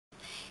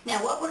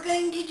Now what we're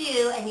going to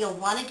do, and you'll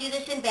want to do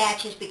this in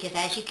batches because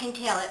as you can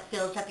tell it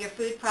fills up your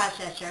food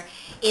processor,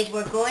 is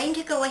we're going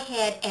to go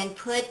ahead and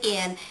put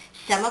in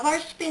some of our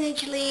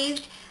spinach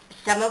leaves,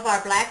 some of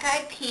our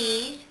black-eyed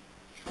peas.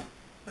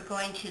 We're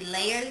going to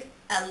layer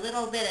a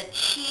little bit of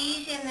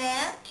cheese in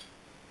that.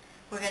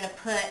 We're going to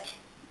put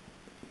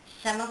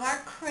some of our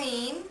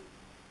cream,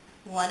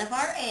 one of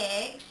our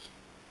eggs,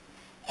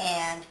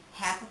 and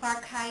half of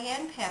our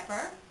cayenne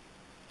pepper.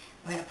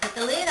 We're going to put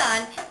the lid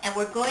on, and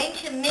we're going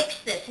to mix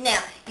this. Now,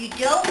 you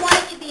don't want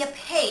it to be a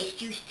paste.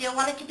 You still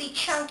want it to be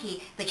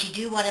chunky, but you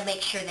do want to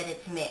make sure that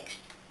it's mixed.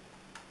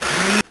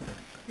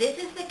 This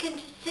is the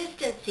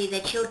consistency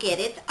that you'll get.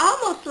 It's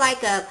almost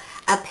like a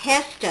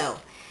pesto.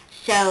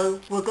 So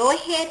we'll go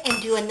ahead and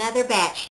do another batch.